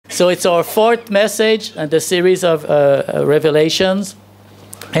So it's our fourth message in the series of Revelations.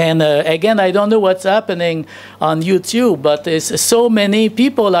 And again, I don't know what's happening on YouTube, but there's so many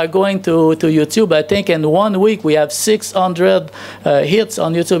people are going to YouTube. I think in 1 week we have 600 hits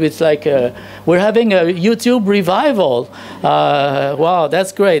on YouTube. It's like we're having a YouTube revival. Wow,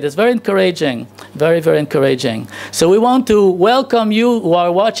 that's great. It's very encouraging. Very, very encouraging. So we want to welcome you who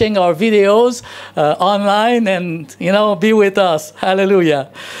are watching our videos online and, you know, be with us.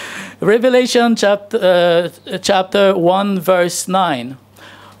 Hallelujah. Revelation chapter 1, verse 9.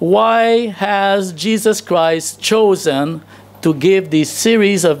 Why has Jesus Christ chosen to give this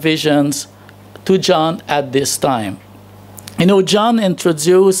series of visions to John at this time? You know, John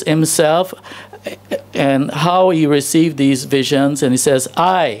introduced himself and how he received these visions, and he says,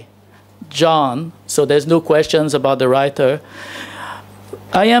 I, John, so there's no questions about the writer,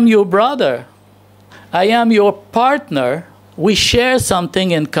 I am your brother. I am your partner. We share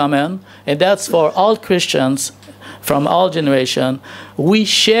something in common, and that's for all Christians from all generations. We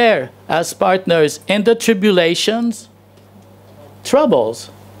share as partners in the tribulations, troubles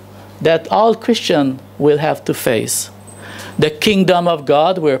that all Christians will have to face. The kingdom of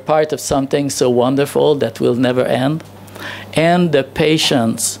God, we're part of something so wonderful that will never end. And the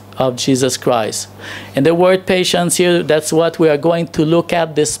patience of Jesus Christ. And the word patience here, that's what we are going to look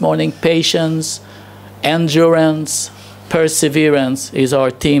at this morning. Patience, endurance, perseverance is our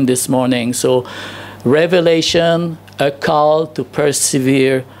theme this morning. So Revelation, a call to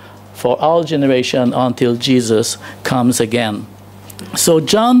persevere for all generations until Jesus comes again. So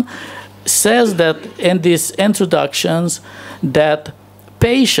John says that in these introductions that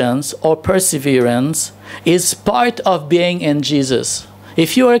patience or perseverance is part of being in Jesus.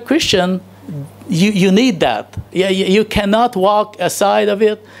 If you are a Christian, you need that. You cannot walk aside of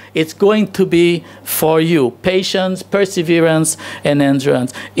it. It's going to be for you. Patience, perseverance, and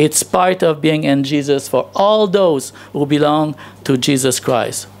endurance. It's part of being in Jesus for all those who belong to Jesus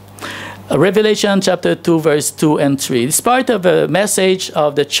Christ. Revelation chapter 2, verse 2 and 3. It's part of a message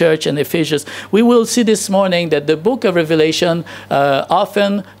of the church in Ephesians. We will see this morning that the book of Revelation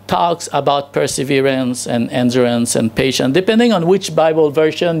often talks about perseverance and endurance and patience. Depending on which Bible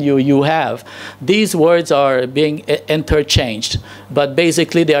version you have, these words are being interchanged. But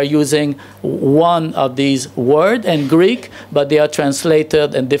basically they are using one of these words in Greek, but they are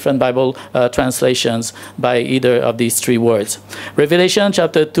translated in different Bible translations by either of these three words. Revelation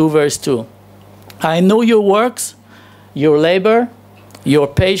chapter 2, verse 2. I know your works, your labor, your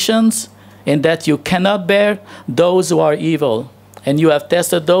patience, in that you cannot bear those who are evil. And you have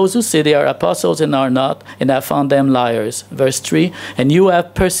tested those who say they are apostles and are not, and have found them liars. Verse 3, and you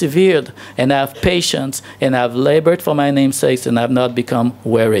have persevered, and have patience, and have labored for my name's sake, and have not become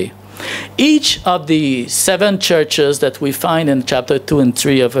weary. Each of the 7 churches that we find in chapter 2 and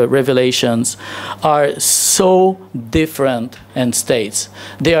 3 of Revelations are so different in states.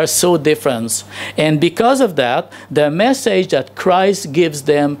 They are so different. And because of that, the message that Christ gives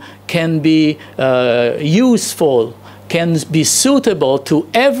them can be useful, can be suitable to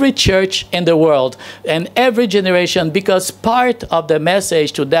every church in the world and every generation, because part of the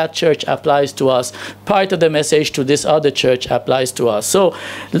message to that church applies to us. Part of the message to this other church applies to us. So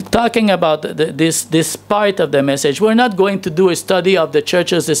talking about this part of the message, we're not going to do a study of the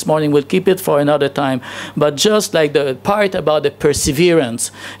churches this morning. We'll keep it for another time. But just like the part about the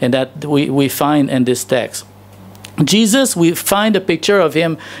perseverance and that we find in this text. Jesus, we find a picture of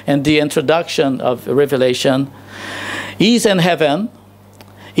him in the introduction of Revelation. He's in heaven.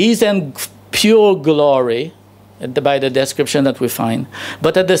 He's in pure glory, by the description that we find.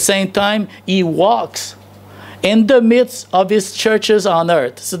 But at the same time, he walks in the midst of his churches on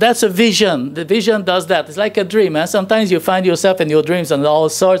earth. So that's a vision. The vision does that. It's like a dream. And sometimes you find yourself in your dreams and all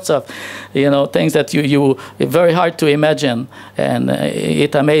sorts of, things that you very hard to imagine, and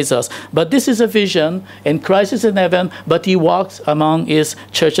it amazes us. But this is a vision, and Christ is in heaven, but he walks among his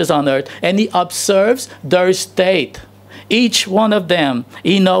churches on earth, and he observes their state. Each one of them,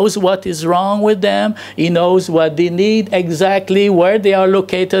 he knows what is wrong with them. He knows what they need exactly, where they are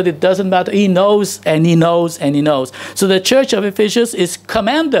located. It doesn't matter. He knows, and he knows, and he knows. So the church of Ephesus is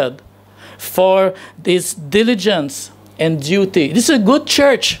commended for this diligence and duty. This is a good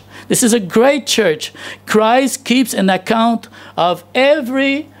church. This is a great church. Christ keeps an account of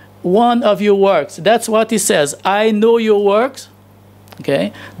every one of your works. That's what he says. I know your works.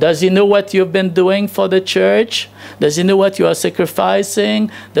 Okay? Does he know what you've been doing for the church? Does he know what you are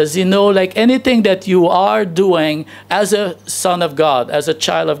sacrificing? Does he know like anything that you are doing as a son of God, as a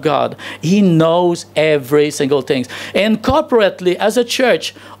child of God? He knows every single thing. And corporately, as a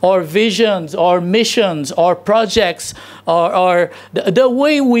church, or visions, or missions, or projects, or the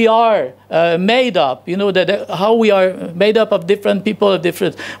way we are made up, you know, how we are made up of different people of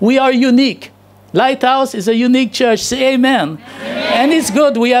different, we are unique. Lighthouse is a unique church. Say amen. Amen. And it's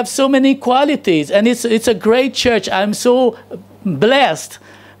good. We have so many qualities. And it's a great church. I'm so blessed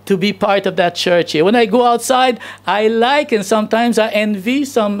to be part of that church here. When I go outside, I like and sometimes I envy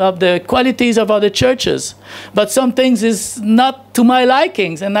some of the qualities of other churches. But some things is not to my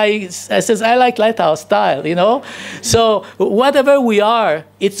likings. And I says, I like Lighthouse style, you know. So whatever we are,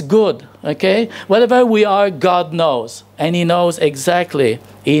 it's good, okay? Whatever we are, God knows. And he knows exactly.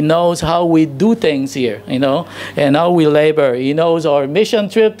 He knows how we do things here, you know, and how we labor. He knows our mission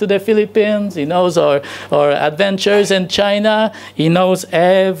trip to the Philippines. He knows our adventures in China. He knows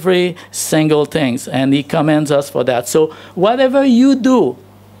every single thing, and he commends us for that. So whatever you do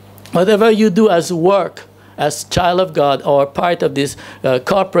as work, as child of God or part of this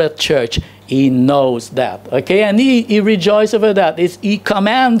corporate church, he knows that, okay? And he rejoices over that. He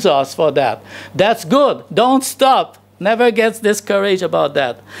commands us for that. That's good. Don't stop. Never gets discouraged about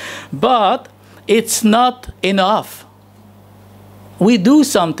that. But it's not enough. We do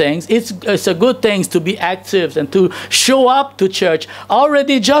some things. It's a good thing to be active and to show up to church.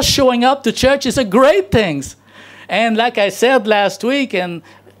 Already just showing up to church is a great thing. And like I said last week, and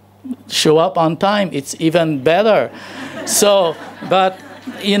show up on time, it's even better. So, but,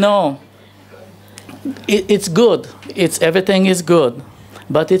 you know, it's good. Everything is good.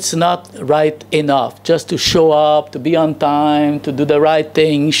 But it's not right enough just to show up, to be on time, to do the right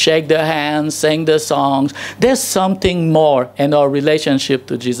thing, shake the hands, sing the songs. There's something more in our relationship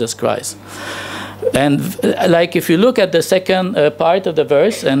to Jesus Christ. And like if you look at the second part of the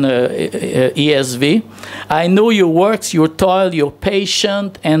verse in ESV, I know your works, your toil, your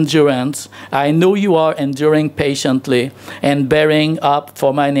patient endurance. I know you are enduring patiently and bearing up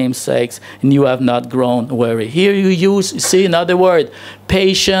for my name's sakes, and you have not grown weary. Here you see another word,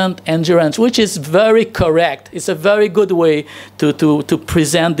 patient endurance, which is very correct. It's a very good way to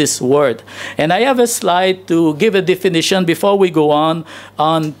present this word. And I have a slide to give a definition before we go on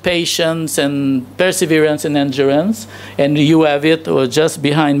patience and perseverance and endurance. And you have it just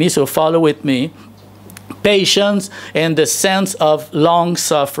behind me, so follow with me. Patience in the sense of long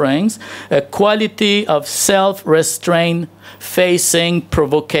sufferings, a quality of self-restraint facing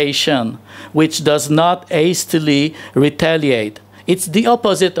provocation, which does not hastily retaliate. It's the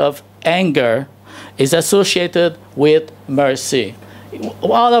opposite of anger, is associated with mercy.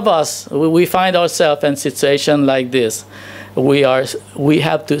 All of us, we find ourselves in a situation like this. We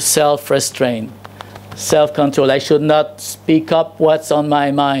have to self-restrain, self-control. I should not speak up what's on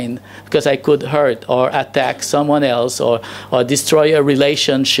my mind because I could hurt or attack someone else or destroy a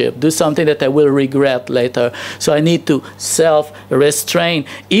relationship, do something that I will regret later. So I need to self-restrain.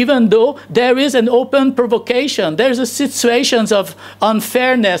 Even though there is an open provocation, there's a situations of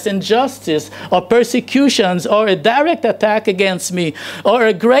unfairness, injustice, or persecutions, or a direct attack against me, or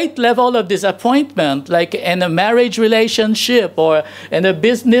a great level of disappointment, like in a marriage relationship or in a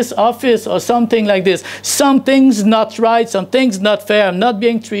business office or something like this. Something's not right, something's not fair, I'm not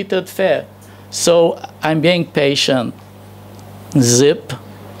being treated fair. So I'm being patient. Zip.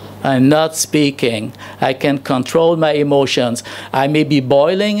 I'm not speaking. I can control my emotions. I may be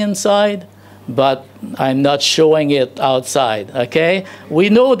boiling inside, but I'm not showing it outside, okay? We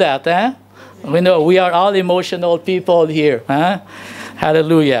know that, eh? We know we are all emotional people here, huh?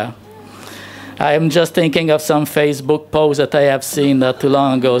 Hallelujah. I'm just thinking of some Facebook posts that I have seen not too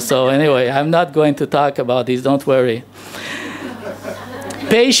long ago. So anyway, I'm not going to talk about these, don't worry.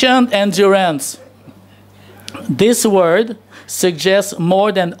 Patient endurance. This word suggests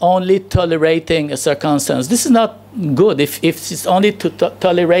more than only tolerating a circumstance. This is not good. If it's only to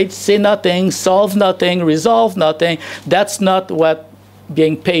tolerate, say nothing, solve nothing, resolve nothing, that's not what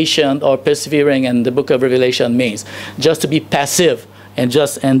being patient or persevering in the book of Revelation means. Just to be passive and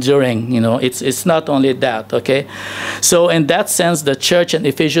just enduring, you know, it's not only that, okay? So in that sense, the church in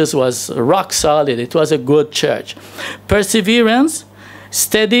Ephesus was rock solid. It was a good church. Perseverance,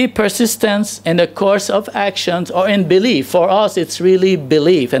 steady persistence in the course of actions or in belief. For us, it's really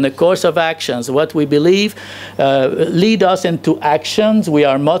belief and the course of actions. What we believe lead us into actions. We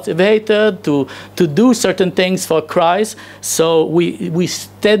are motivated to do certain things for Christ. So we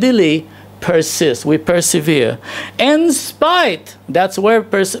steadily persist, we persevere. In spite, that's where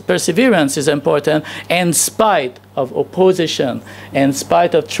perseverance is important, in spite of opposition, in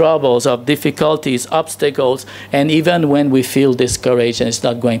spite of troubles, of difficulties, obstacles, and even when we feel discouraged and it's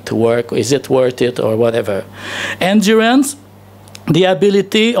not going to work, is it worth it or whatever. Endurance, the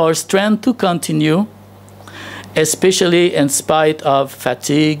ability or strength to continue, especially in spite of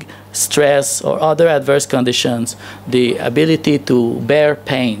fatigue, stress, or other adverse conditions, the ability to bear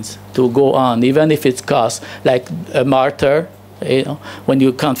pains, to go on, even if it costs, like a martyr. You know, when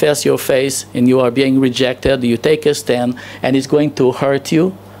you confess your faith and you are being rejected, you take a stand and it's going to hurt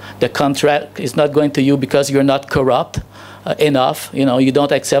you. The contract is not going to you because you're not corrupt enough. You know, you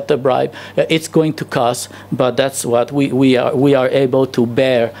don't accept a bribe. It's going to cost, but that's what we are able to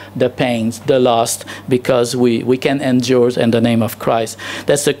bear the pains, the loss, because we can endure in the name of Christ.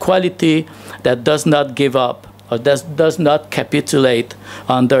 That's a quality that does not give up, or does not capitulate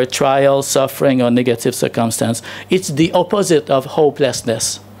under trial, suffering, or negative circumstance. It's the opposite of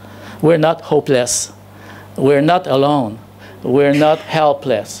hopelessness. We're not hopeless. We're not alone. We're not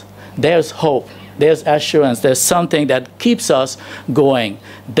helpless. There's hope. There's assurance. There's something that keeps us going.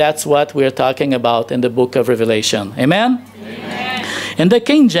 That's what we're talking about in the book of Revelation. Amen? Amen. In the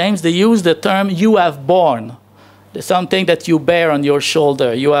King James, they use the term, you have borne. Something that you bear on your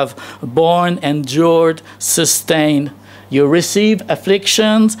shoulder. You have borne, endured, sustained. You receive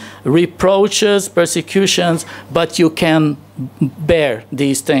afflictions, reproaches, persecutions, but you can bear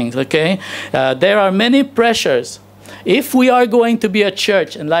these things, okay? There are many pressures. If we are going to be a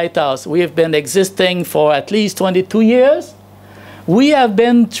church in Lighthouse, we have been existing for at least 22 years. We have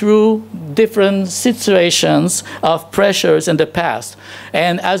been through different situations of pressures in the past.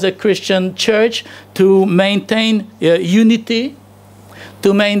 And as a Christian church, to maintain unity,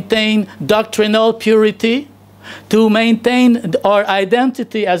 to maintain doctrinal purity, to maintain our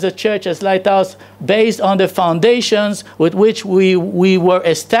identity as a church, as Lighthouse, based on the foundations with which we were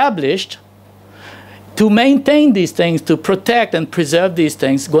established, to maintain these things, to protect and preserve these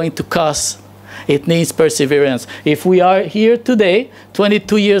things, going to cost. It needs perseverance. If we are here today,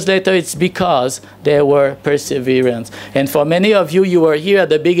 22 years later, it's because there were perseverance. And for many of you, you were here at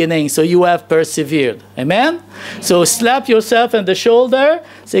the beginning, so you have persevered. Amen? So slap yourself on the shoulder.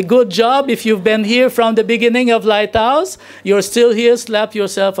 Say, good job. If you've been here from the beginning of Lighthouse, you're still here, slap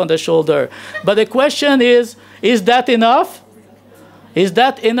yourself on the shoulder. But the question is that enough? Is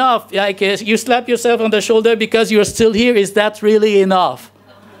that enough? Like you slap yourself on the shoulder because you're still here. Is that really enough?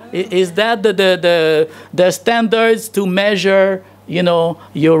 Is that the standards to measure, you know,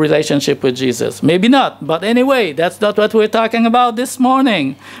 your relationship with Jesus? Maybe not. But anyway, that's not what we're talking about this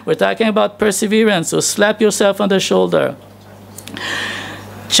morning. We're talking about perseverance. So slap yourself on the shoulder.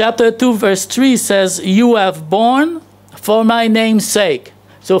 Chapter 2, verse 3 says, you have borne for my name's sake.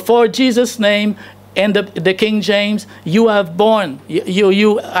 So for Jesus' name, in the King James, you have borne.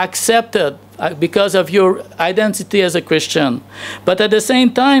 You accepted because of your identity as a Christian. But at the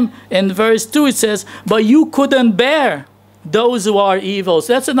same time, in verse 2 it says, but you couldn't bear those who are evil.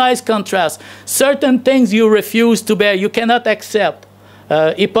 So that's a nice contrast. Certain things you refuse to bear. You cannot accept.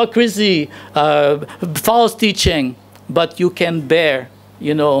 Hypocrisy, false teaching. But you can bear,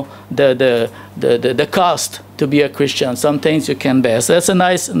 you know, the cost to be a Christian. Some things you can bear. So that's a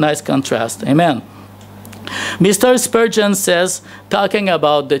nice contrast. Amen. Mr. Spurgeon says, talking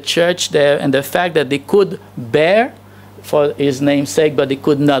about the church there and the fact that they could bear for his name's sake, but they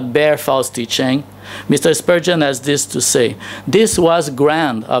could not bear false teaching. Mr. Spurgeon has this to say, this was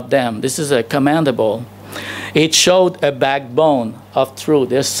grand of them. This is commendable. It showed a backbone of truth.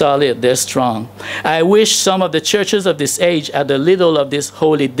 They're solid, they're strong. I wish some of the churches of this age had a little of this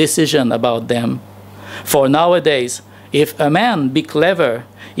holy decision about them. For nowadays, if a man be clever,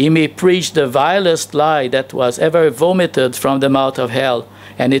 he may preach the vilest lie that was ever vomited from the mouth of hell,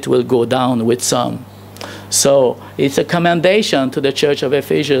 and it will go down with some. So it's a commendation to the church of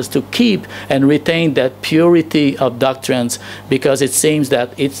Ephesus to keep and retain that purity of doctrines, because it seems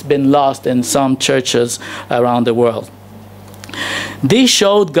that it's been lost in some churches around the world. They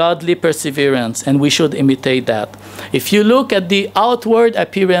showed godly perseverance, and we should imitate that. If you look at the outward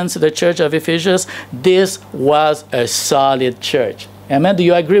appearance of the church of Ephesus, this was a solid church. Amen? Do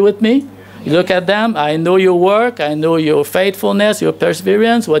you agree with me? You look at them, I know your work, I know your faithfulness, your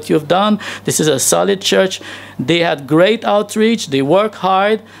perseverance, what you've done. This is a solid church. They had great outreach, they worked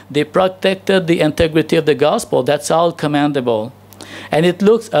hard, they protected the integrity of the gospel. That's all commendable. And it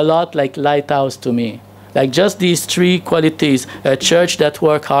looks a lot like Lighthouse to me. Like just these three qualities: a church that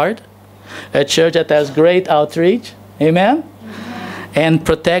works hard, a church that has great outreach, amen? And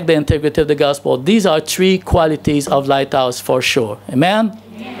protect the integrity of the gospel. These are three qualities of Lighthouse for sure, amen?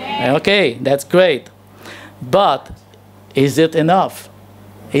 Amen. Okay, that's great. But is it enough?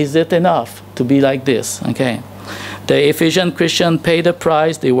 Is it enough to be like this? Okay. The Ephesian Christian paid the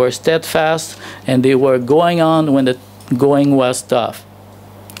price. They were steadfast, and they were going on when the going was tough.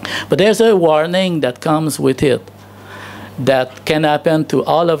 But there's a warning that comes with it that can happen to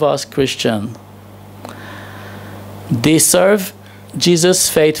all of us Christians. They serve Jesus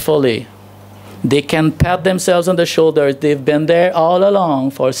faithfully. They can pat themselves on the shoulders. They've been there all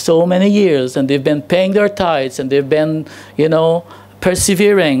along for so many years, and they've been paying their tithes, and they've been,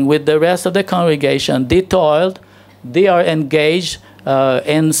 persevering with the rest of the congregation. They toiled. They are engaged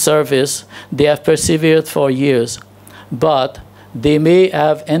in service. They have persevered for years. But they may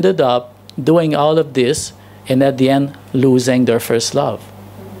have ended up doing all of this and at the end losing their first love.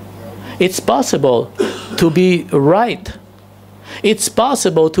 It's possible to be right. It's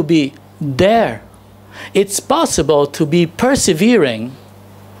possible to be there. It's possible to be persevering.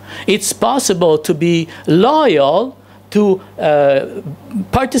 It's possible to be loyal, to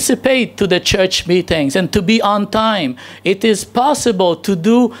participate to the church meetings and to be on time. It is possible to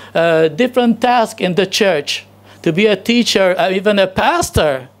do different tasks in the church, to be a teacher, even a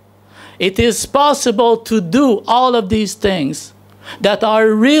pastor. It is possible to do all of these things that are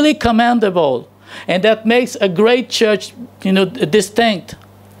really commendable and that makes a great church, distinct,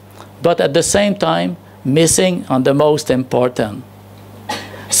 but at the same time missing on the most important.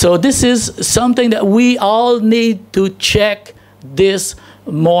 So this is something that we all need to check this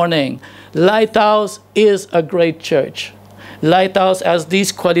morning. Lighthouse is a great church. Lighthouse has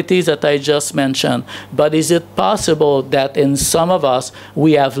these qualities that I just mentioned. But is it possible that in some of us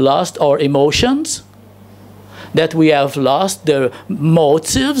we have lost our emotions? That we have lost the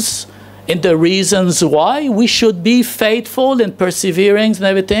motives and the reasons why we should be faithful and persevering and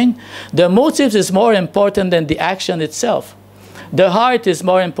everything? The motives is more important than the action itself. The heart is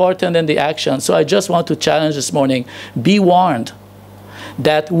more important than the action. So I just want to challenge this morning, be warned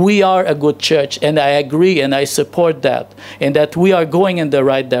that we are a good church, and I agree and I support that, and that we are going in the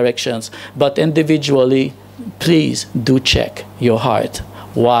right directions. But individually, please do check your heart.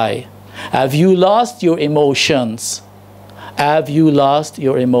 Why? Have you lost your emotions? Have you lost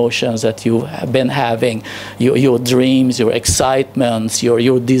your emotions that you have been having? Your dreams, your excitements,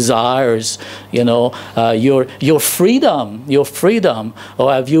 your desires, your freedom,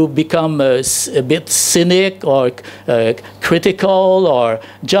 Or have you become a bit cynic or critical or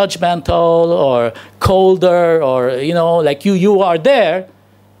judgmental or colder or, like you are there,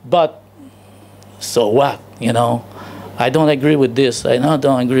 but so what, I don't agree with this. I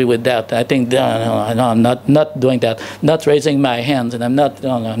don't agree with that. I think, no, I'm not doing that. Not raising my hands, and I'm not.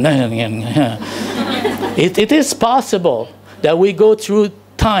 No. It is possible that we go through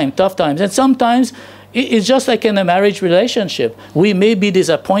tough times, and sometimes it's just like in a marriage relationship. We may be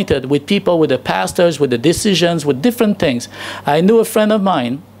disappointed with people, with the pastors, with the decisions, with different things. I knew a friend of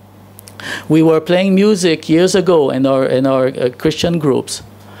mine. We were playing music years ago in our Christian groups.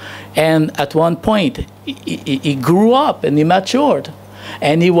 And at one point, he grew up and he matured.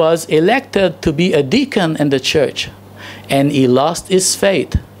 And he was elected to be a deacon in the church. And he lost his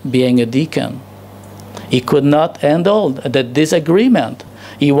faith being a deacon. He could not handle the disagreement.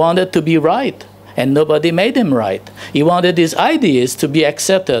 He wanted to be right, and nobody made him right. He wanted his ideas to be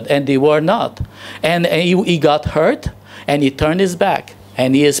accepted, and they were not. And he got hurt, and he turned his back.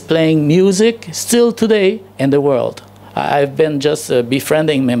 And he is playing music still today in the world. I've been just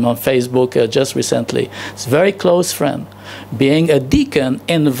befriending him on Facebook just recently. It's a very close friend. Being a deacon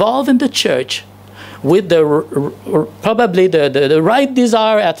involved in the church with probably the right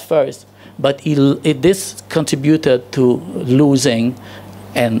desire at first, but this contributed to losing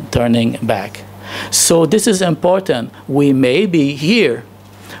and turning back. So this is important. We may be here.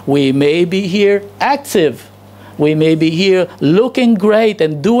 We may be here active. We may be here looking great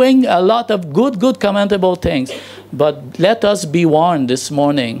and doing a lot of good, commendable things. But let us be warned this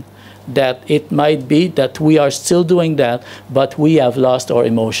morning that it might be that we are still doing that, but we have lost our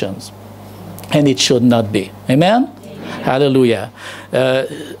emotions. And it should not be. Amen? Amen. Hallelujah.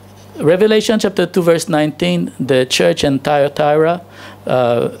 Revelation chapter 2, verse 19, the church in Thyatira,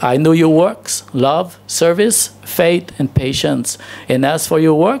 I know your works, love, service, faith, and patience. And as for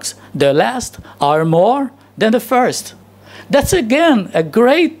your works, the last are more than the first. That's again a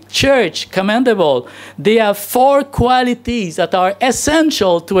great church, commendable. They have 4 qualities that are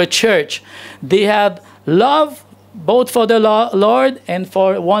essential to a church. They had love both for the Lord and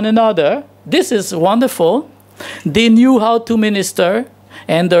for one another. This is wonderful. They knew how to minister,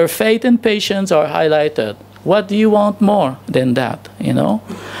 and their faith and patience are highlighted. What do you want more than that, you know?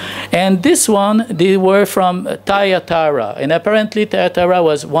 And this one, they were from Thyatira. And apparently Thyatira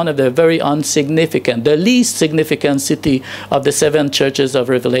was one of the very insignificant, the least significant city of the 7 churches of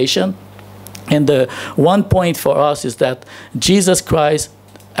Revelation. And the one point for us is that Jesus Christ,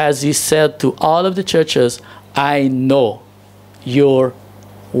 as he said to all of the churches, I know your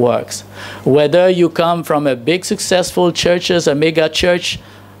works. Whether you come from a big successful churches, a mega church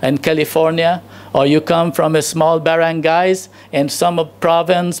in California, or you come from a small barangays in some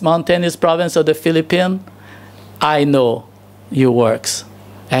province, mountainous province of the Philippines, I know your works.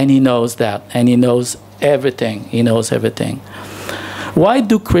 And he knows that. And he knows everything. He knows everything. Why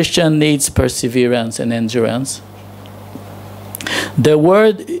do Christians need perseverance and endurance? The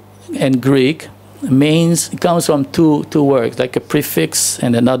word in Greek comes from two words, like a prefix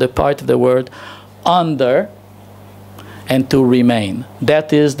and another part of the word, under and to remain.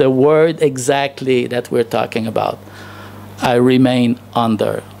 That is the word exactly that we're talking about. I remain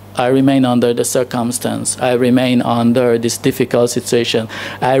under. I remain under the circumstance. I remain under this difficult situation.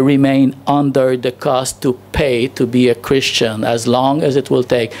 I remain under the cost to pay to be a Christian, as long as it will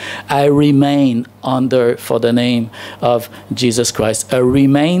take. I remain under for the name of Jesus Christ. A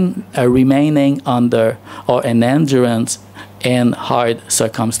remaining under, or an endurance in hard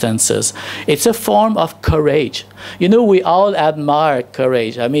circumstances. It's a form of courage. You know, we all admire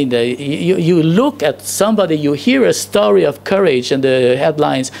courage. I mean, you look at somebody, you hear a story of courage in the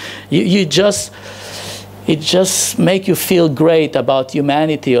headlines, it just makes you feel great about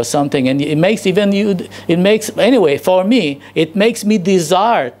humanity or something, and it makes anyway, for me, it makes me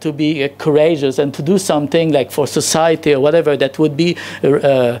desire to be courageous and to do something like for society or whatever that would be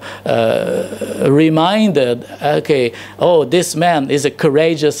reminded, okay, oh, this man is a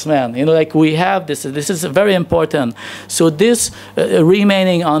courageous man. You know, like we have this is very important. So this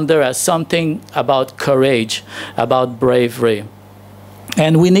remaining under as something about courage, about bravery.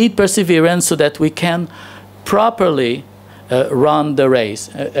 And we need perseverance so that we can properly run the race.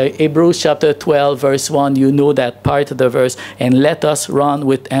 Hebrews chapter 12, verse 1, you know that part of the verse, and let us run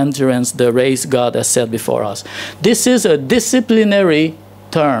with endurance the race God has set before us. This is a disciplinary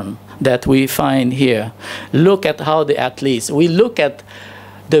term that we find here. Look at how the athletes, we look at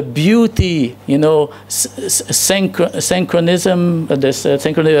the beauty, you know, synchronism,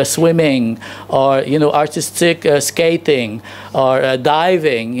 synchronism swimming, or, you know, artistic skating, or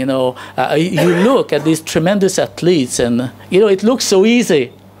diving, you know. You look at these tremendous athletes and, you know, it looks so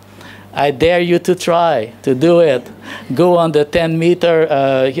easy. I dare you to try to do it. Go on the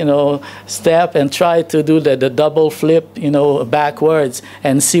 10-meter, you know, step and try to do the double flip, you know, backwards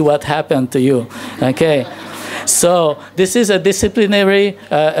and see what happened to you, okay? So this is a disciplinary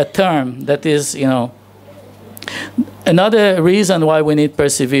term that is, you know. Another reason why we need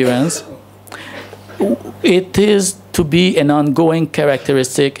perseverance, it is to be an ongoing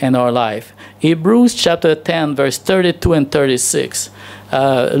characteristic in our life. Hebrews chapter 10, verse 32 and 36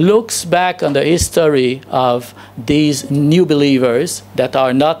 looks back on the history of these new believers that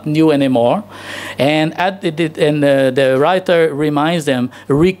are not new anymore. And the writer reminds them,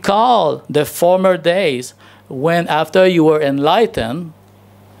 recall the former days when after you were enlightened,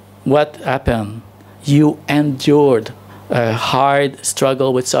 what happened? You endured a hard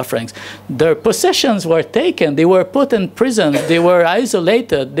struggle with sufferings. Their possessions were taken. They were put in prison. They were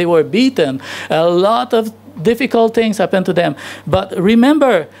isolated. They were beaten. A lot of difficult things happened to them. But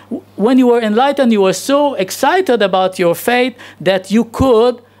remember, when you were enlightened, you were so excited about your faith that you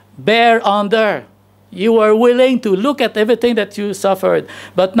could bear under. You were willing to look at everything that you suffered.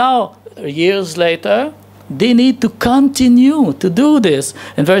 But now, years later, they need to continue to do this.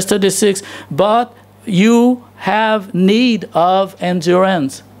 In verse 36, but you have need of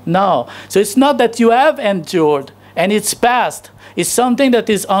endurance now. So it's not that you have endured and it's past. It's something that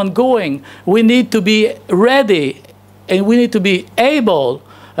is ongoing. We need to be ready, and we need to be able,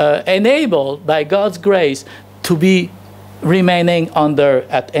 enabled by God's grace to be remaining under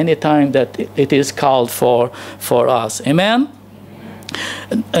at any time that it is called for us. Amen?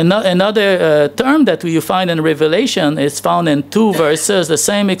 Another term that you find in Revelation is found in 2 verses, the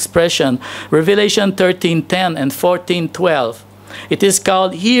same expression, Revelation 13:10 and 14:12. It is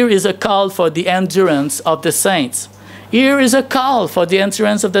called, here is a call for the endurance of the saints. Here is a call for the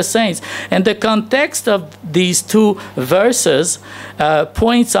endurance of the saints. And the context of these 2 verses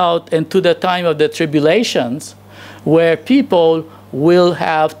points out into the time of the tribulations, where people will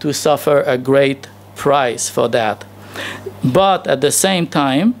have to suffer a great price for that. But at the same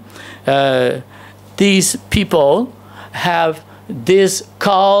time, these people have this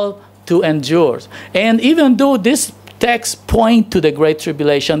call to endure. And even though this text point to the Great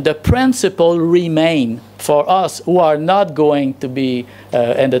Tribulation, the principle remain for us who are not going to be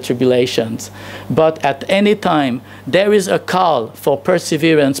in the tribulations. But at any time, there is a call for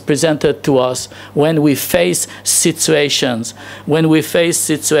perseverance presented to us when we face situations,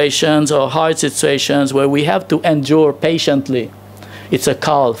 or hard situations where we have to endure patiently. It's a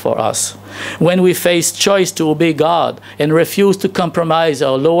call for us. When we face choice to obey God and refuse to compromise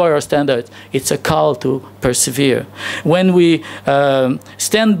or lower our standards, it's a call to persevere. When we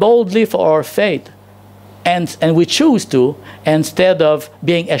stand boldly for our faith, and we choose to, instead of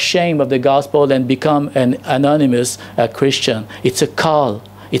being ashamed of the gospel and become an anonymous Christian, it's a call.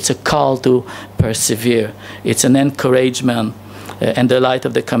 It's a call to persevere. It's an encouragement in the light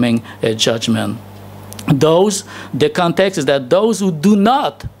of the coming judgment. The context is that those who do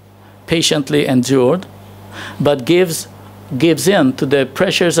not patiently endure, but gives in to the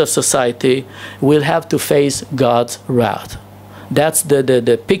pressures of society, will have to face God's wrath. That's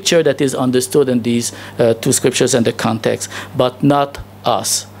the picture that is understood in these two scriptures and the context, but not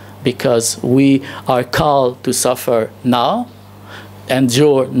us, because we are called to suffer now,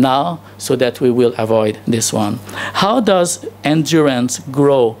 endure now, so that we will avoid this one. How does endurance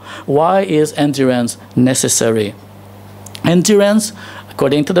grow? Why is endurance necessary? Endurance,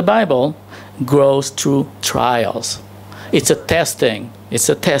 according to the Bible, grows through trials. It's a testing. It's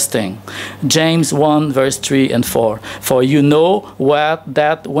a testing. James 1, verse 3 and 4. For you know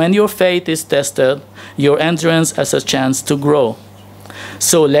that when your faith is tested, your endurance has a chance to grow.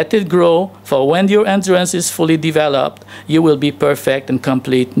 So let it grow, for when your endurance is fully developed, you will be perfect and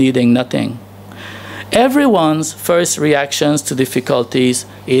complete, needing nothing. Everyone's first reactions to difficulties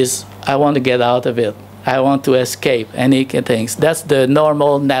is, I want to get out of it. I want to escape any things. That's the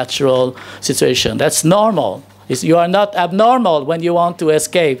normal, natural situation. That's normal. You are not abnormal when you want to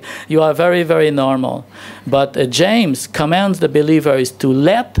escape. You are very, very normal. But James commands the believers to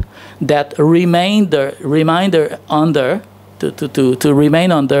let that reminder under, to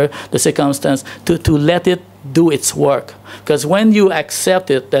remain under the circumstance, to let it do its work. Because when you accept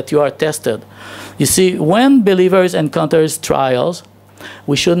it, that you are tested. You see, when believers encounter trials,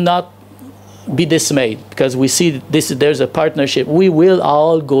 we should not be dismayed, because we see there's a partnership. We will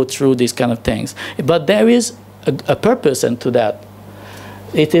all go through these kind of things. But there is a purpose into that.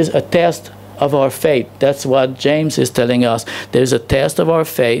 It is a test of our faith. That's what James is telling us. There's a test of our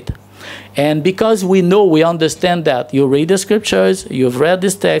faith. And because we know, we understand that, you read the scriptures, you've read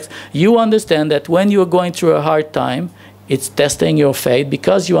this text, you understand that when you're going through a hard time, it's testing your faith.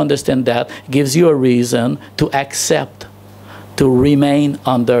 Because you understand that, it gives you a reason to accept, to remain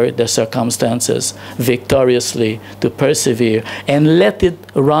under the circumstances victoriously, to persevere, and let it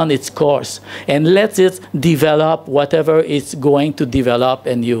run its course, and let it develop whatever it's going to develop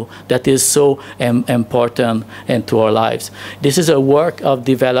in you that is so important into our lives. This is a work of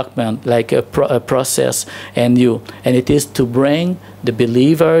development, like a process in you, and it is to bring the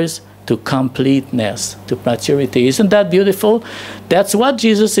believers to completeness, to maturity. Isn't that beautiful? That's what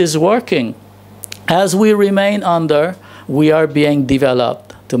Jesus is working. As we remain under, we are being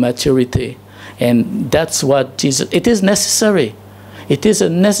developed to maturity. And that's what Jesus, it is necessary. It is a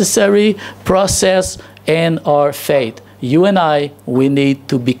necessary process in our faith. You and I, we need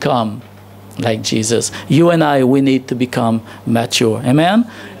to become like Jesus. You and I, we need to become mature. Amen?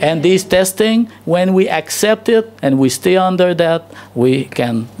 And this testing, when we accept it and we stay under that, we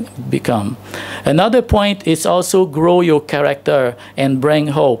can become. Another point is also grow your character and bring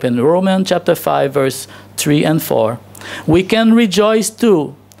hope. In Romans chapter 5, verse 3 and 4, we can rejoice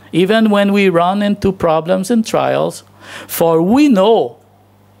too, even when we run into problems and trials, for we know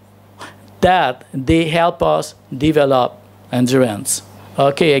that they help us develop endurance.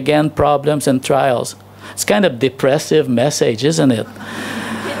 Okay, again, problems and trials. It's kind of depressive message, isn't it?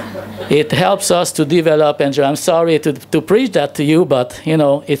 It helps us to develop endurance. I'm sorry to preach that to you, but you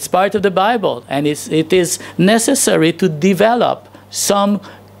know, it's part of the Bible, and it is necessary to develop some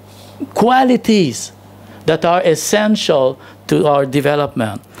qualities that are essential to our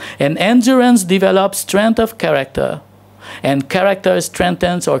development. And endurance develops strength of character, and character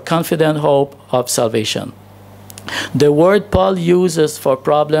strengthens our confident hope of salvation. The word Paul uses for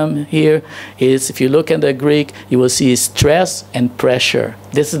problem here is, if you look at the Greek, you will see stress and pressure.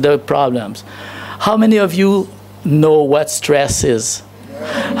 This is the problems. How many of you know what stress is?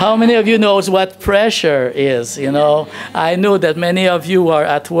 How many of you knows what pressure is? You know, I know that many of you are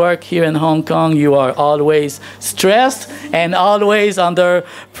at work here in Hong Kong. You are always stressed and always under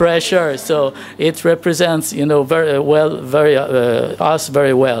pressure. So it represents, you know, very well, us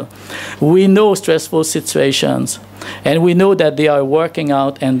very well. We know stressful situations. And we know that they are working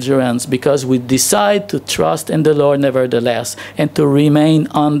out endurance because we decide to trust in the Lord nevertheless and to remain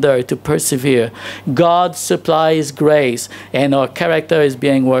under, to persevere. God supplies grace and our character is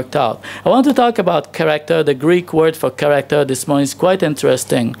being worked out. I want to talk about character. The Greek word for character this morning is quite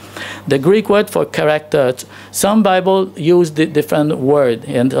interesting. The Greek word for character, some Bible use the different word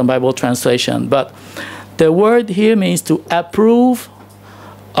in the Bible translation, but the word here means to approve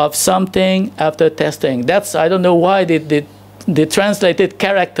of something after testing. That's, I don't know why they translated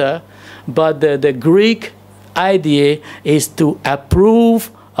character, but the Greek idea is to approve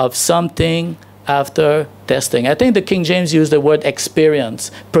of something after testing. I think the King James used the word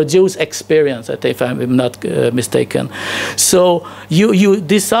experience, produce experience, I think, if I'm not mistaken. So you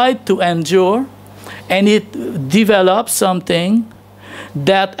decide to endure, and it develops something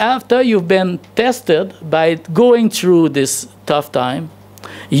that after you've been tested by going through this tough time,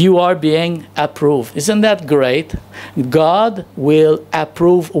 you are being approved. Isn't that great? God will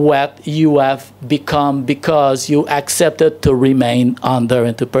approve what you have become because you accepted to remain under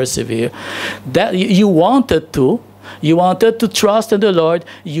and to persevere. That you wanted to. You wanted to trust in the Lord.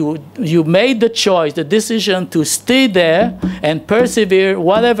 You made the choice, the decision to stay there and persevere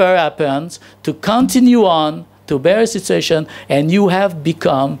whatever happens, to continue on, to bear a situation, and you have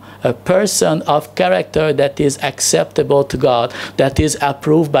become a person of character that is acceptable to God, that is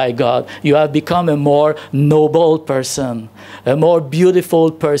approved by God. You have become a more noble person, a more beautiful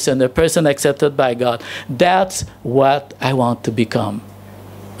person, a person accepted by God. That's what I want to become.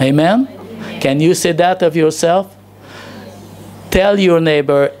 Amen? Amen. Can you say that of yourself? Tell your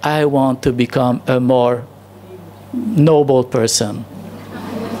neighbor, I want to become a more noble person.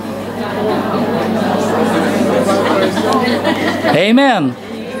 Amen.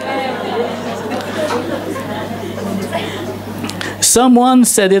 Someone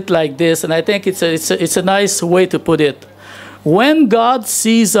said it like this, and I think it's a nice way to put it. When God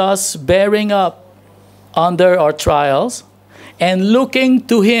sees us bearing up under our trials and looking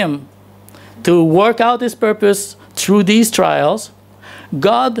to Him to work out His purpose through these trials,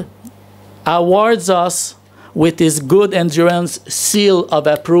 God awards us with His good endurance seal of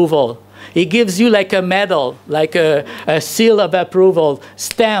approval. He gives you like a medal, like a seal of approval,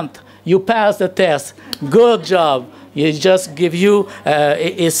 stamped. You passed the test. Good job. He just give you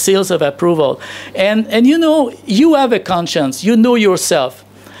his seals of approval. And you know, you have a conscience. You know yourself.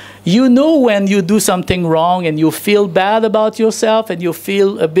 You know when you do something wrong and you feel bad about yourself and you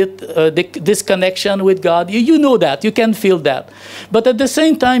feel a bit disconnection with God. You know that. You can feel that. But at the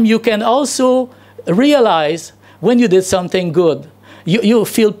same time, you can also realize when you did something good. You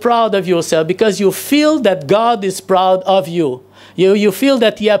feel proud of yourself because you feel that God is proud of you. You feel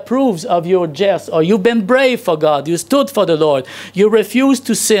that He approves of your jest, or you've been brave for God. You stood for the Lord. You refused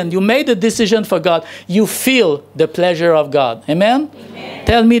to sin. You made a decision for God. You feel the pleasure of God. Amen? Amen.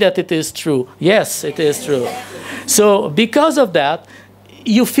 Tell me that it is true. Yes, it is true. So because of that,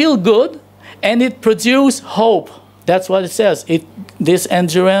 you feel good, and it produces hope. That's what it says. This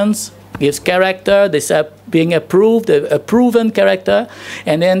endurance gives character, this being approved, a proven character,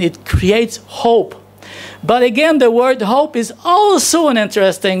 and then it creates hope. But again, the word hope is also an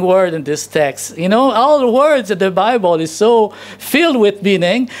interesting word in this text. You know, all the words in the Bible is so filled with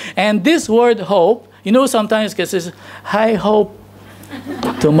meaning, and this word hope, you know, sometimes it says, I hope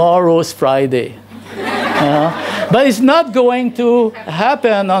tomorrow's Friday. But it's not going to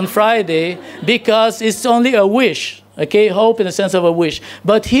happen on Friday because it's only a wish. Okay, hope in the sense of a wish.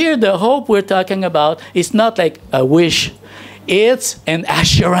 But here, the hope we're talking about is not like a wish. It's an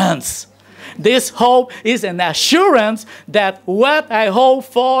assurance. This hope is an assurance that what I hope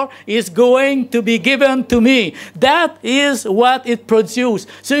for is going to be given to me. That is what it produces.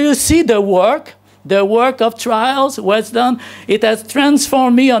 So you see the work of trials, what's done, it has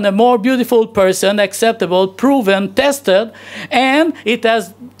transformed me on a more beautiful person, acceptable, proven, tested, and it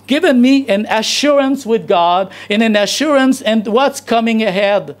has given me an assurance with God and an assurance and what's coming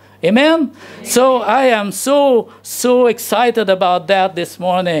ahead. Amen? So I am so excited about that this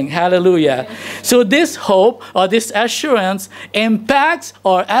morning. Hallelujah. So this hope or this assurance impacts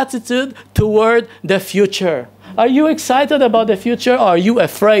our attitude toward the future. Are you excited about the future, or are you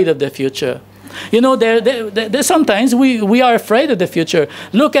afraid of the future? You know, sometimes we are afraid of the future.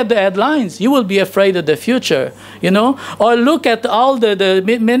 Look at the headlines. You will be afraid of the future, you know. Or look at all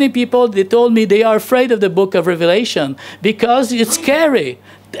many people, they told me they are afraid of the book of Revelation because it's scary.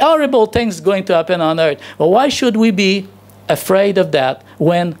 Horrible things going to happen on earth. Well, why should we be afraid of that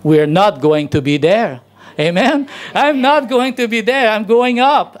when we're not going to be there? Amen? I'm not going to be there. I'm going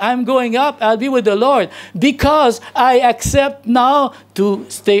up. I'm going up. I'll be with the Lord because I accept now to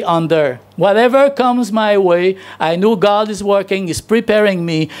stay under. Whatever comes my way, I know God is working, He's preparing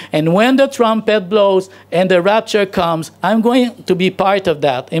me. And when the trumpet blows and the rapture comes, I'm going to be part of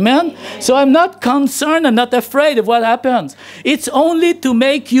that. Amen? So I'm not concerned and not afraid of what happens. It's only to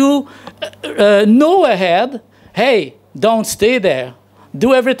make you know ahead, hey, don't stay there.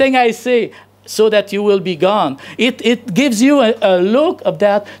 Do everything I say so that you will be gone. It gives you a look of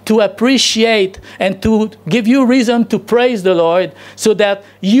that to appreciate and to give you reason to praise the Lord so that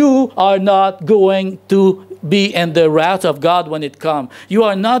you are not going to be in the wrath of God when it comes. You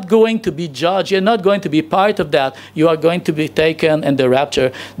are not going to be judged. You're not going to be part of that. You are going to be taken in the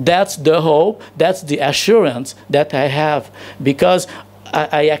rapture. That's the hope. That's the assurance that I have because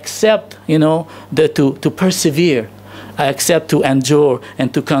I accept, you know, to persevere. I accept to endure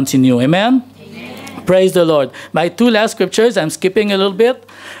and to continue. Amen? Amen? Praise the Lord. My two last scriptures, I'm skipping a little bit.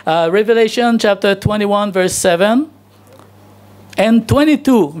 Revelation chapter 21, verse 7 and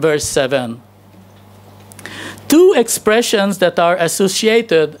 22, verse 7. Two expressions that are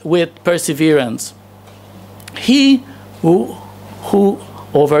associated with perseverance. He who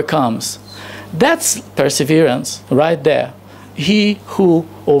overcomes. That's perseverance right there. He who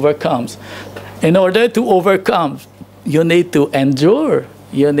overcomes. In order to overcome, you need to endure.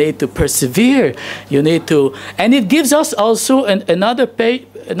 You need to persevere. You need to, and it gives us also another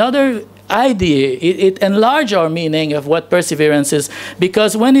idea. It enlarges our meaning of what perseverance is,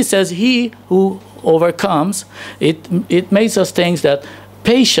 because when it says "he who overcomes," it makes us think that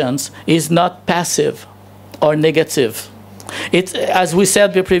patience is not passive or negative. It's, as we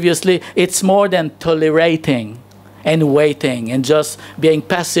said previously, it's more than tolerating and waiting and just being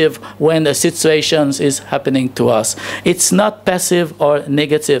passive when the situations is happening to us. It's not passive or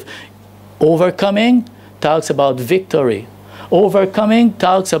negative. Overcoming talks about victory. Overcoming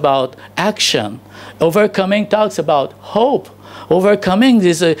talks about action. Overcoming talks about hope. Overcoming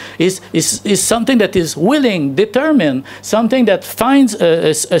is something that is willing, determined, something that finds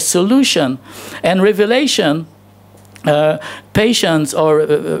a solution. And revelation, patience or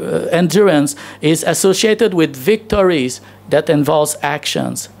endurance is associated with victories that involves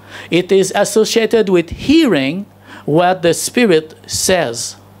actions. It is associated with hearing what the Spirit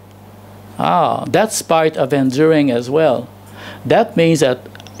says. That's part of enduring as well. That means that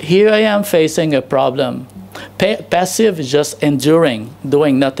here I am facing a problem. Passive is just enduring,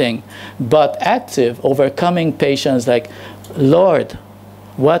 doing nothing. But active, overcoming patience, like, Lord,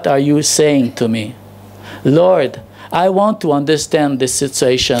 what are you saying to me? Lord, I want to understand this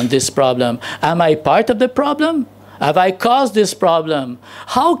situation, this problem. Am I part of the problem? Have I caused this problem?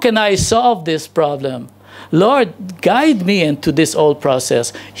 How can I solve this problem? Lord, guide me into this whole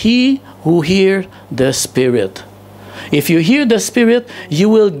process. He who hears the Spirit. If you hear the Spirit, you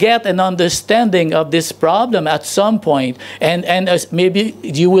will get an understanding of this problem at some point, and maybe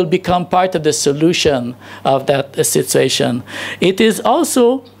you will become part of the solution of that situation. It is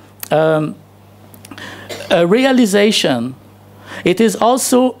also a realization. It is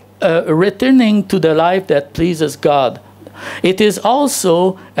also returning to the life that pleases God. It is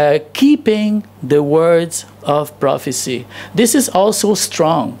also keeping the words of prophecy. This is also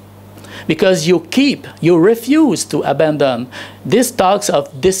strong because you refuse to abandon. This talks of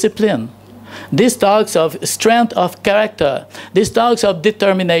discipline. This talks of strength of character. This talks of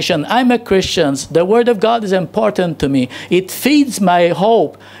determination. I'm a Christian. The Word of God is important to me. It feeds my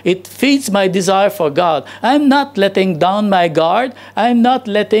hope. It feeds my desire for God. I'm not letting down my guard. I'm not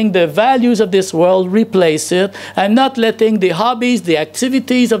letting the values of this world replace it. I'm not letting the hobbies, the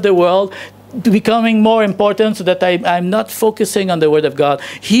activities of the world becoming more important so that I'm not focusing on the Word of God.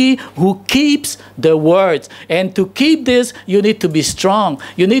 He who keeps the words. And to keep this, you need to be strong.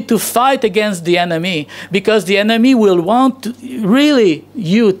 You need to fight against the enemy, because the enemy will want really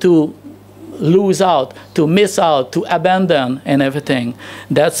you to lose out, to miss out, to abandon and everything.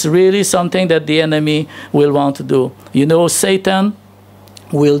 That's really something that the enemy will want to do. You know, Satan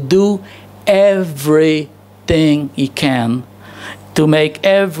will do everything he can to make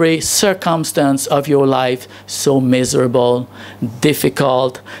every circumstance of your life so miserable,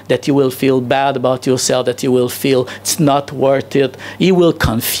 difficult, that you will feel bad about yourself, that you will feel it's not worth it. He will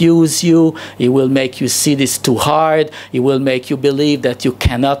confuse you. He will make you see this too hard. He will make you believe that you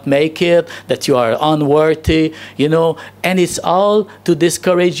cannot make it, that you are unworthy, you know, and it's all to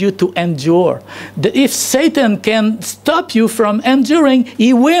discourage you to endure. If Satan can stop you from enduring,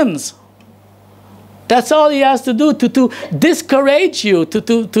 he wins. That's all he has to do, to discourage you,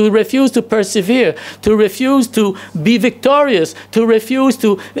 to refuse to persevere, to refuse to be victorious, to refuse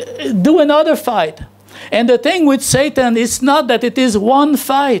to do another fight. And the thing with Satan is not that it is one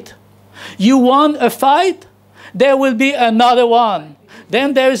fight. You won a fight, there will be another one.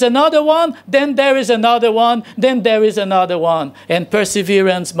 Then there is another one, then there is another one, then there is another one. And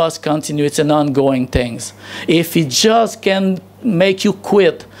perseverance must continue. It's an ongoing thing. If it just can make you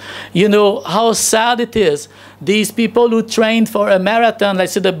quit, you know how sad it is. These people who trained for a marathon, like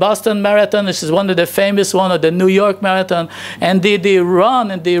say the Boston Marathon, this is one of the famous one, or the New York Marathon, and they run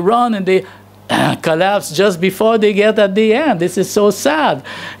and they run and they collapse just before they get at the end. This is so sad.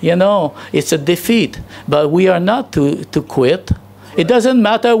 You know, it's a defeat. But we are not to quit. It doesn't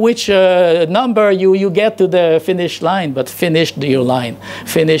matter which number you get to the finish line, but finish your line.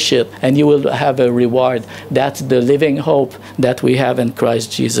 Finish it, and you will have a reward. That's the living hope that we have in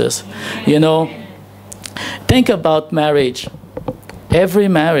Christ Jesus. You know, think about marriage. Every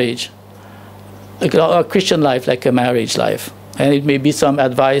marriage, a Christian life like a marriage life. And it may be some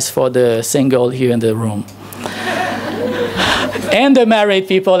advice for the single here in the room. And the married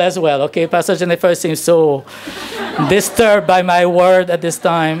people as well. Okay, Pastor Jennifer seems so disturbed by my word at this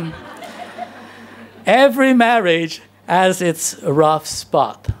time. Every marriage has its rough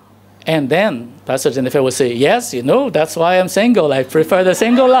spot. And then Pastor Jennifer will say, yes, you know, that's why I'm single. I prefer the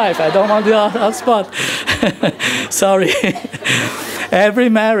single life. I don't want the rough spot. Sorry. Every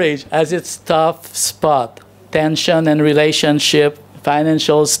marriage has its tough spot. Tension and relationship,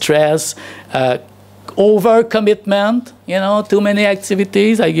 financial stress, overcommitment, you know, too many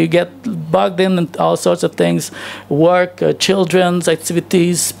activities, like you get bogged in and all sorts of things, work, children's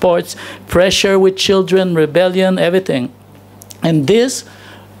activities, sports, pressure with children, rebellion, everything. And this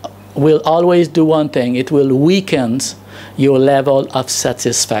will always do one thing. It will weaken your level of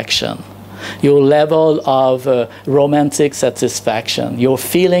satisfaction, your level of romantic satisfaction, your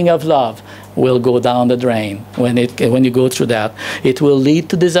feeling of love will go down the drain when you go through that. It will lead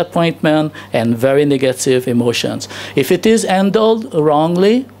to disappointment and very negative emotions. If it is handled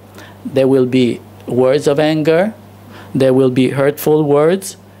wrongly, there will be words of anger, there will be hurtful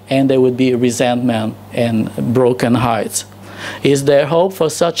words, and there will be resentment and broken hearts. Is there hope for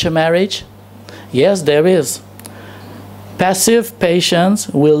such a marriage? Yes, there is. Passive patience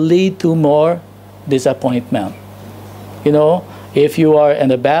will lead to more disappointment. You know, if you are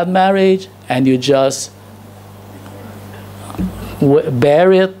in a bad marriage and you just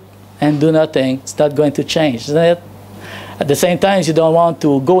bear it and do nothing, it's not going to change, isn't it? At the same time, you don't want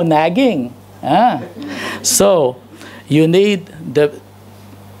to go nagging. So you need the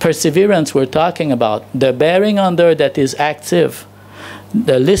perseverance we're talking about, the bearing under that is active,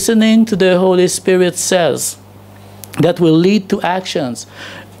 the listening to the Holy Spirit says, that will lead to actions,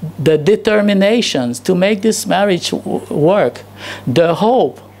 the determinations to make this marriage work, the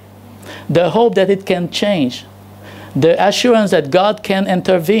hope that it can change, the assurance that God can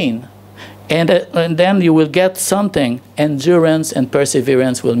intervene, and then you will get something. Endurance and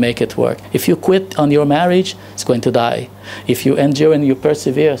perseverance will make it work. If you quit on your marriage, it's going to die. If you endure and you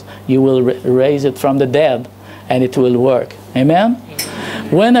persevere, you will raise it from the dead, and it will work. Amen?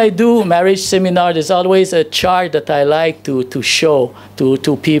 When I do marriage seminar, there's always a chart that I like to show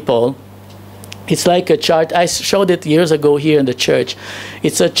to people. It's like a chart. I showed it years ago here in the church.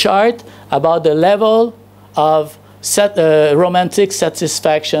 It's a chart about the level of romantic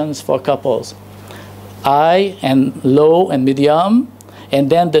satisfactions for couples. High and low and medium, and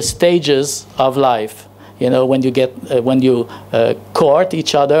then the stages of life. You know, when you court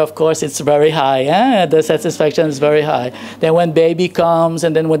each other, of course, it's very high. The satisfaction is very high. Then when baby comes,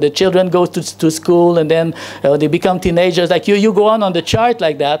 and then when the children go to school, and then they become teenagers, like you go on the chart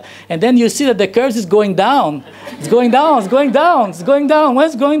like that, and then you see that the curve is going down. It's going down, it's going down, it's going down. When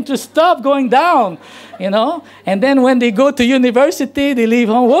it's going to stop going down? You know? And then when they go to university, they leave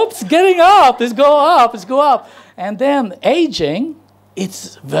home, whoops, getting up, it's go up, it's go up. And then aging,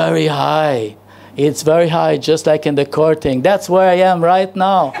 it's very high. It's very high, just like in the courting. That's where I am right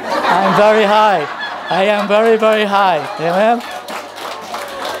now. I'm very high. I am very, very high. Amen?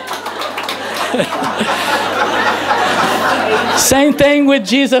 Same thing with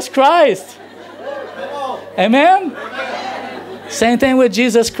Jesus Christ. Amen? Same thing with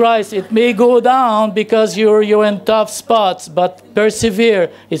Jesus Christ. It may go down because you're in tough spots, but persevere.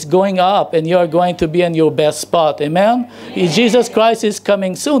 It's going up, and you're going to be in your best spot. Amen? Jesus Christ is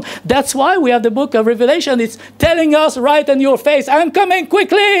coming soon. That's why we have the book of Revelation. It's telling us right in your face, I'm coming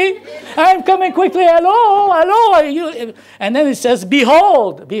quickly. I'm coming quickly. Hello, hello. Are you? And then it says,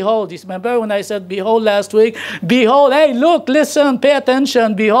 behold. Behold. You remember when I said behold last week? Behold. Hey, look, listen, pay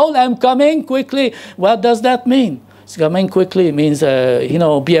attention. Behold, I'm coming quickly. What does that mean? Coming quickly means, you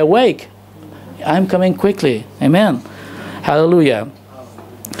know, be awake. I'm coming quickly. Amen. Hallelujah.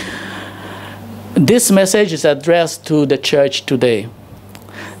 This message is addressed to the church today.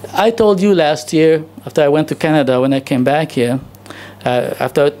 I told you last year, after I went to Canada, when I came back here,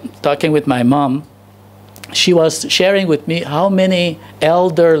 after talking with my mom, she was sharing with me how many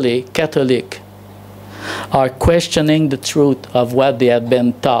elderly Catholic are questioning the truth of what they have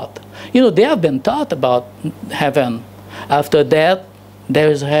been taught. You know, they have been taught about heaven. After that, there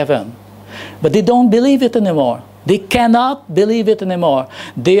is heaven. But they don't believe it anymore. They cannot believe it anymore.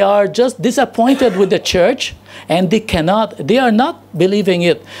 They are just disappointed with the church, and they are not believing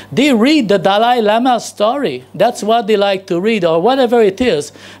it. They read the Dalai Lama's story. That's what they like to read, or whatever it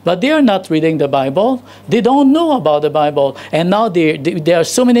is. But they are not reading the Bible. They don't know about the Bible. And now there are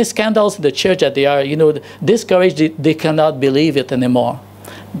so many scandals in the church that they are, you know, discouraged. They cannot believe it anymore.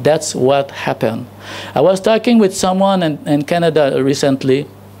 That's what happened. I was talking with someone in Canada recently,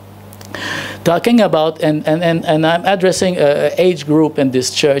 talking about, and I'm addressing an age group in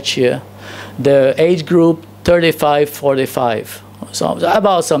this church here, the age group 35-45, so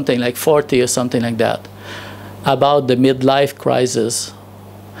about something like 40 or something like that, about the midlife crisis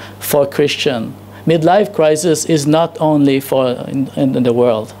for Christian. Midlife crisis is not only for in the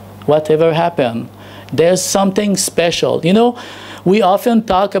world. Whatever happened, there's something special. You know, we often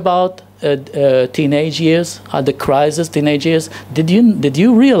talk about teenage years, the crisis, teenage years. Did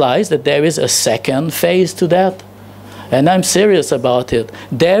you realize that there is a second phase to that? And I'm serious about it.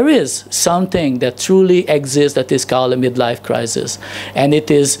 There is something that truly exists that is called a midlife crisis. And it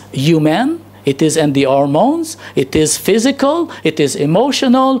is human, it is in the hormones, it is physical, it is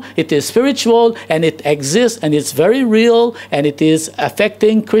emotional, it is spiritual, and it exists, and it's very real, and it is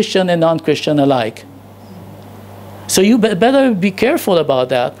affecting Christian and non-Christian alike. So you better be careful about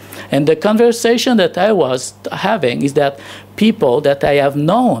that. And the conversation that I was having is that people that I have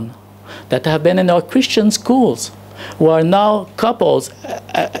known, that have been in our Christian schools, who are now couples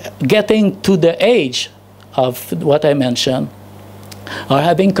getting to the age of what I mentioned, are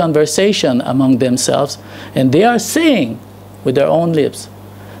having conversation among themselves, and they are saying with their own lips,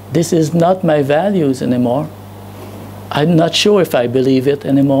 this is not my values anymore. I'm not sure if I believe it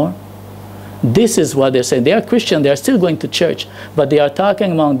anymore. This is what they're saying. They are Christian, they are still going to church, but they are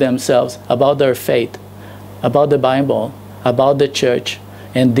talking among themselves about their faith, about the Bible, about the church,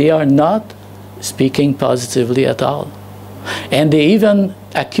 and they are not speaking positively at all. And they even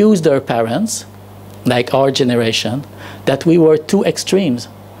accuse their parents, like our generation, that we were too extremes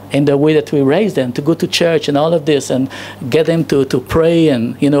in the way that we raised them to go to church and all of this, and get them to pray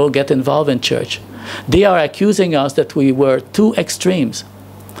and, you know, get involved in church. They are accusing us that we were too extremes.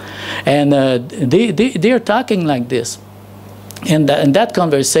 And they are talking like this. And in that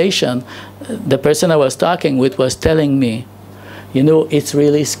conversation, the person I was talking with was telling me, you know, it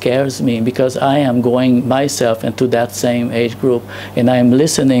really scares me because I am going myself into that same age group, and I'm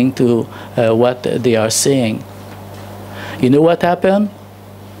listening to what they are saying. You know what happened?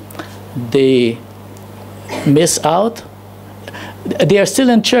 They miss out. They are still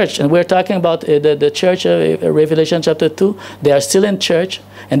in church, and we're talking about the church, Revelation chapter 2. They are still in church,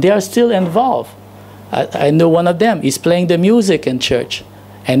 and they are still involved. I know one of them. He's playing the music in church,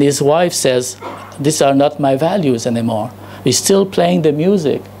 and his wife says, these are not my values anymore. He's still playing the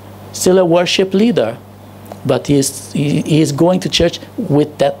music, still a worship leader, but he is going to church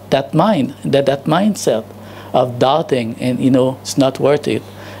with that mindset of doubting, and, you know, it's not worth it,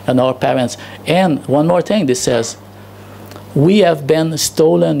 and our parents. And one more thing, this says, we have been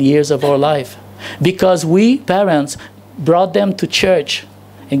stolen years of our life because we parents brought them to church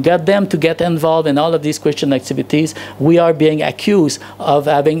and got them to get involved in all of these Christian activities. We are being accused of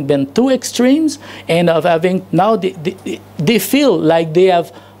having been too extremes, and of having, now they feel like they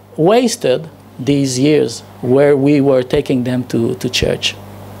have wasted these years where we were taking them to church.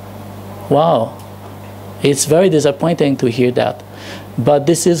 Wow. It's very disappointing to hear that. But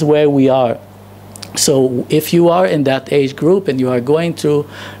this is where we are. So if you are in that age group and you are going through,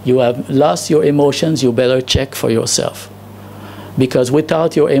 you have lost your emotions, you better check for yourself. Because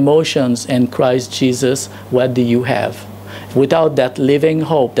without your emotions in Christ Jesus, what do you have? Without that living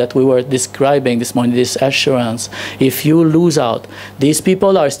hope that we were describing this morning, this assurance, if you lose out, these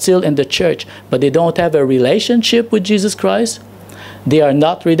people are still in the church, but they don't have a relationship with Jesus Christ. They are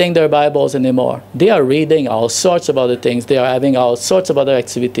not reading their Bibles anymore. They are reading all sorts of other things. They are having all sorts of other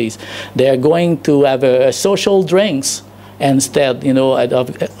activities. They are going to have a social drinks instead, you know,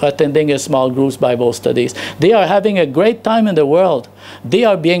 of attending a small group's Bible studies. They are having a great time in the world. They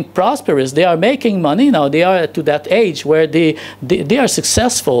are being prosperous. They are making money now. They are to that age where they are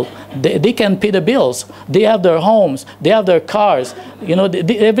successful. They can pay the bills. They have their homes. They have their cars. You know,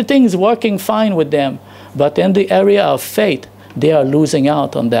 everything is working fine with them. But in the area of faith, they are losing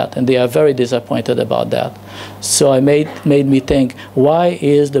out on that, and they are very disappointed about that. So it made me think, why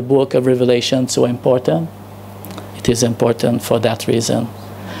is the book of Revelation so important? It is important for that reason.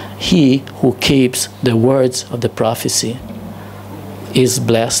 He who keeps the words of the prophecy is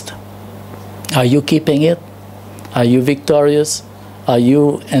blessed. Are you keeping it? Are you victorious? Are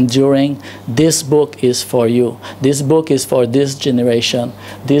you enduring? This book is for you. This book is for this generation.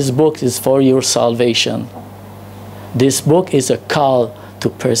 This book is for your salvation. This book is a call to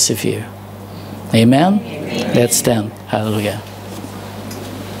persevere. Amen? Amen. Let's stand. Hallelujah.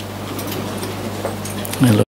 Hallelujah.